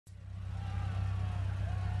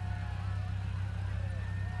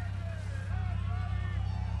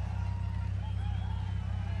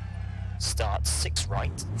Start 6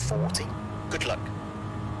 right, 40. Good luck.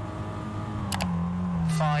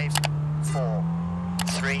 5, 4,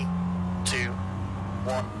 3, 2,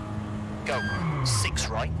 1, go. 6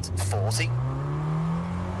 right, 40.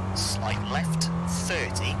 Slight left,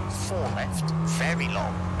 30, 4 left, very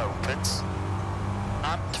long, opens.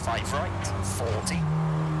 And 5 right, 40.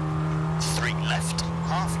 3 left,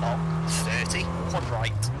 half long, 30. 1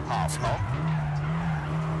 right, half long.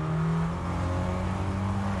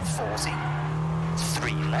 40.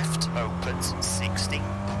 3 left, opens, 60.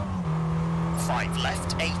 5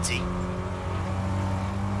 left, 80.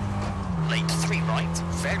 Late 3 right,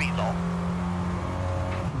 very long.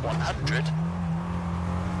 100.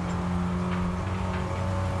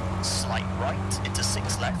 Slight right into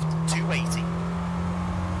 6 left, 280.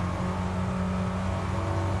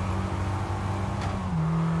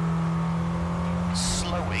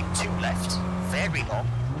 Slowing 2 left, very long.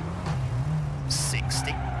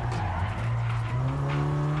 60.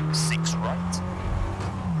 6 right.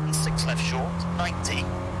 And 6 left short, 90.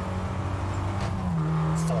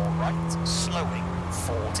 4 right, slowing,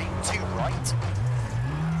 40. 2 right.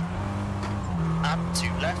 And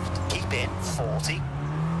 2 left, keep in, 40.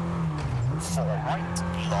 4 right,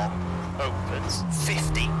 long, opens,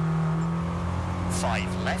 50.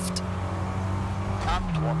 5 left.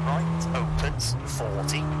 And 1 right, opens,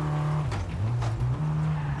 40.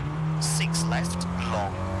 6 left,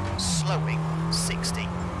 long, slowing, 60.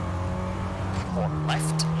 1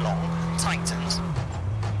 left, long, tightens.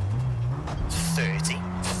 30,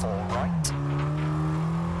 4 right.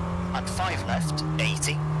 And 5 left,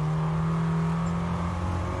 80.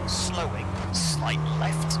 Slowing, slight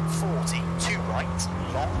left, 40. 2 right,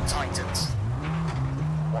 long, tightens.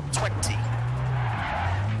 120.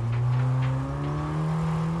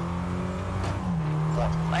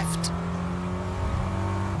 1 left.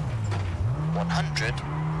 100.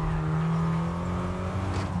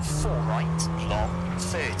 4 right, long,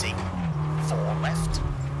 30. 4 left.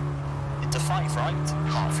 Into 5 right,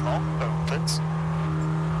 half long, opens.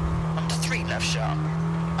 And 3 left sharp.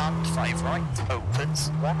 And 5 right, opens,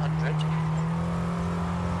 100.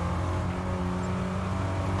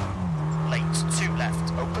 Late 2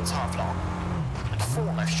 left, opens half long. And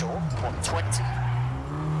 4 left short, 120.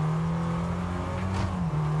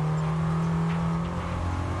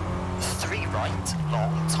 3 right,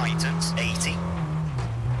 long, tightens, 80.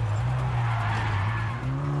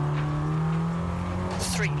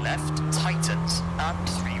 3 left, tightens, and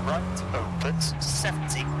 3 right, opens,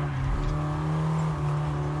 70.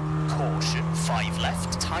 Caution, 5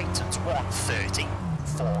 left, tightens, 130.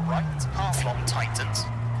 4 right, half long, tightens.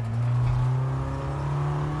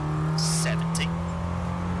 70.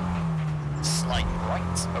 Slight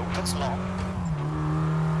right, opens long.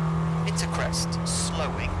 Into crest,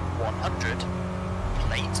 slowing, 100.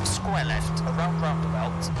 Late, square left, around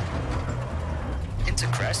roundabout. Into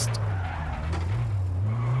crest.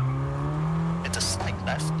 Into slight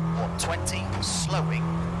left, 120, slowing.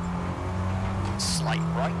 Slight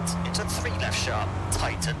right, into 3 left sharp,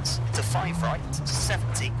 tightens. Into 5 right,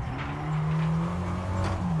 70.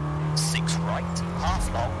 6 right,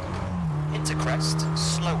 half long. Into crest,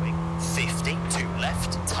 slowing, 50, 2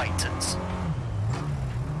 left, tightens.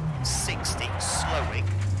 60, slowing.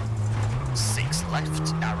 6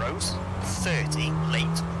 left, arrows. 30, late,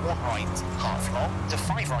 1 right, half long. To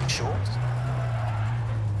 5 right short.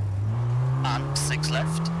 And 6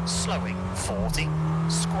 left, slowing, 40.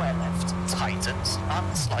 Square left, tightens.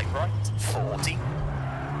 And slight right, 40.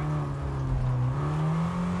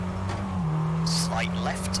 Slight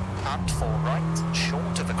left and 4 right,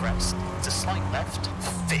 short of the crest. To slight left,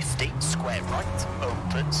 50. Square right,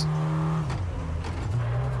 opens.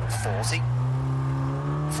 40.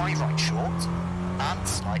 5 right short. And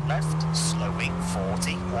slight left, slowing,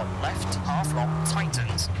 40. 1 left, half long,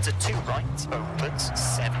 tightens. To 2 right, opens,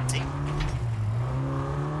 70.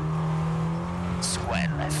 Square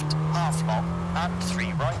left, half long, and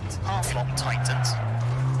 3 right, half long, tightens.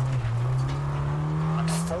 And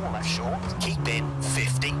 4 left short, keep in,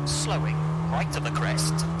 50, slowing, right of the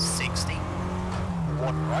crest, 60.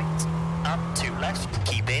 1 right, and 2 left,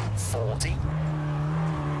 keep in, 40.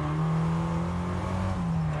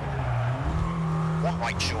 1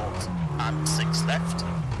 right short, and 6 left.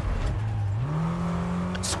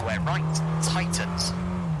 And square right, tightens.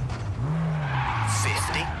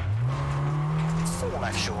 50. 4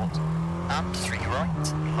 left short, and 3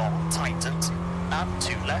 right, long, tightens. And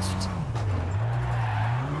 2 left.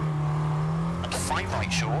 And 5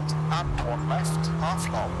 right short, and 1 left, half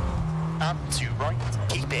long. And 2 right,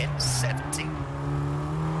 keep in, 70.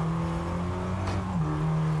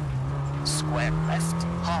 Square left,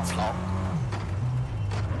 half long.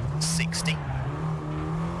 60. 60.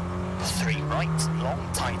 3 right, long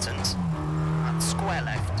tightens, and square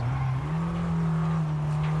left.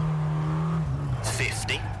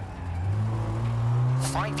 50.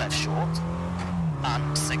 5 left short,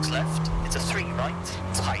 and 6 left, into 3 right,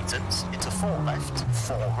 tightens, into 4 left,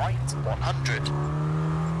 4 right, 100.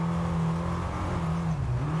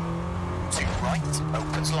 2 right,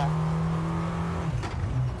 opens long.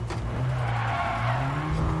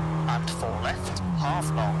 And 4 left,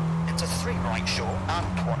 half long, into 3 right short,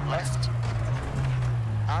 and 1 left.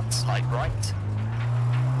 And slide right,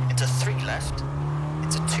 into 3 left,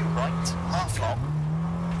 into 2 right, half long.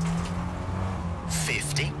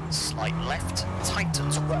 50, slight left,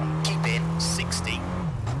 tightens 1, keep in, 60.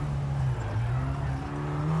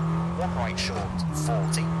 1 right short,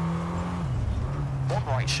 40. 1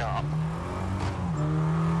 right sharp,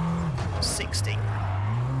 60.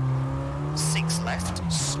 6 left,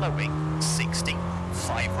 slowing, 60.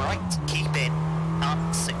 5 right, keep in,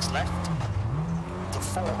 and 6 left. To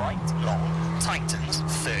 4 right, long, tightens,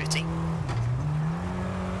 30.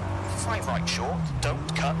 5 right short,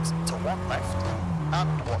 don't cut, to 1 left,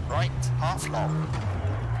 and 1 right, half long.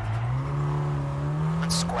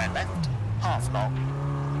 And square left, half long,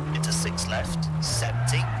 into 6 left,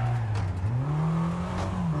 70.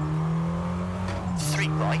 3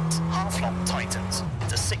 right, half long tightens,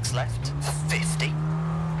 into 6 left, 50.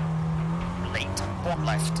 Late, 1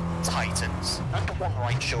 left, tightens, and 1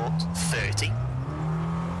 right short, 30.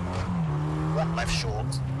 1 left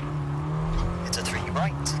short, into 3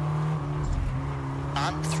 right.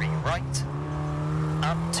 And 3 right,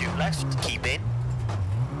 and 2 left, keep in,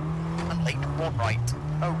 and late 1 right,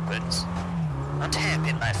 opens, and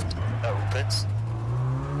hairpin left, opens,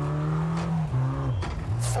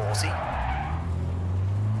 40,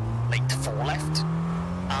 late 4 left,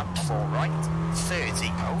 and 4 right,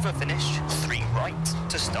 30, over finish, 3 right,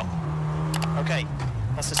 to stop. Okay,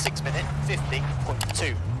 that's a 6 minute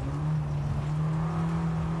 50.2.